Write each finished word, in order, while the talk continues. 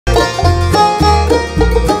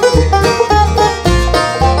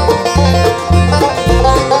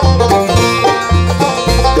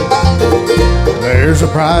There's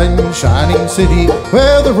a bright and shining city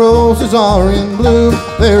where the roses are in bloom.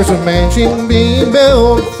 There's a mansion being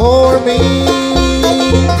built for me.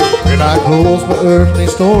 When I close my earthly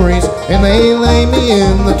stories and they lay me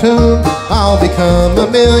in the tomb, I'll become a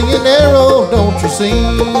millionaire, oh, don't you see?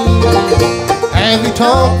 Have you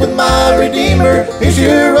talked with my Redeemer? Is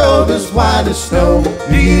your robe as white as snow?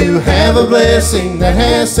 Do you have a blessing that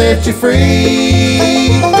has set you free?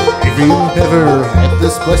 If you've never had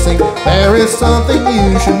this blessing, there is something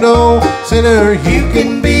you should know. Sinner, you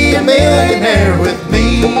can be a millionaire with me.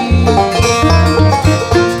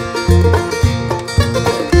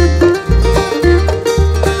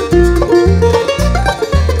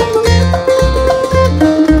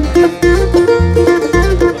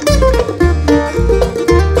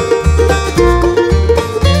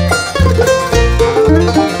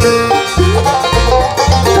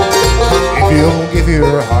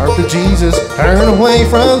 Your heart to Jesus, turn away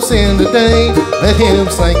from sin today. Let Him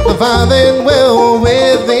sanctify then well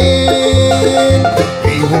within.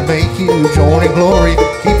 He will make you join in glory,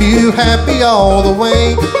 keep you happy all the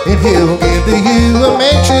way, and He'll give to you a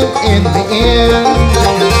mansion in the end.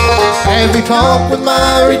 Have you talked with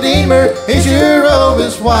my Redeemer? Is your robe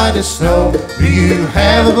as white as snow? Do you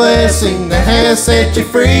have a blessing that has set you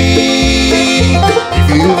free? If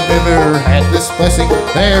you've never had this blessing,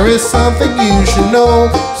 there is something you should know.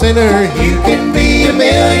 Sinner, you can be a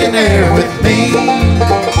millionaire with me.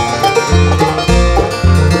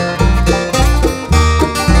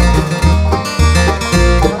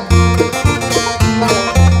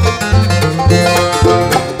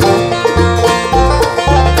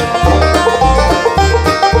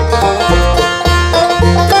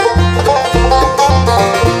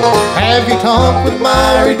 Have you talked with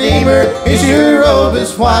my Redeemer? Is your robe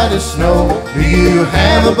as white as snow? Do you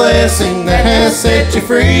have a blessing that has set you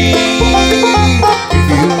free? If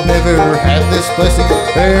you've never had this blessing,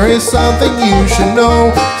 there is something you should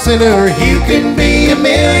know. Sinner, you can be a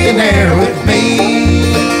millionaire with me.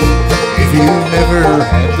 If you've never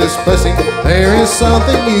had this blessing, there is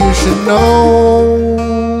something you should know.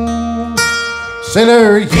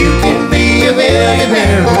 Sinner, you can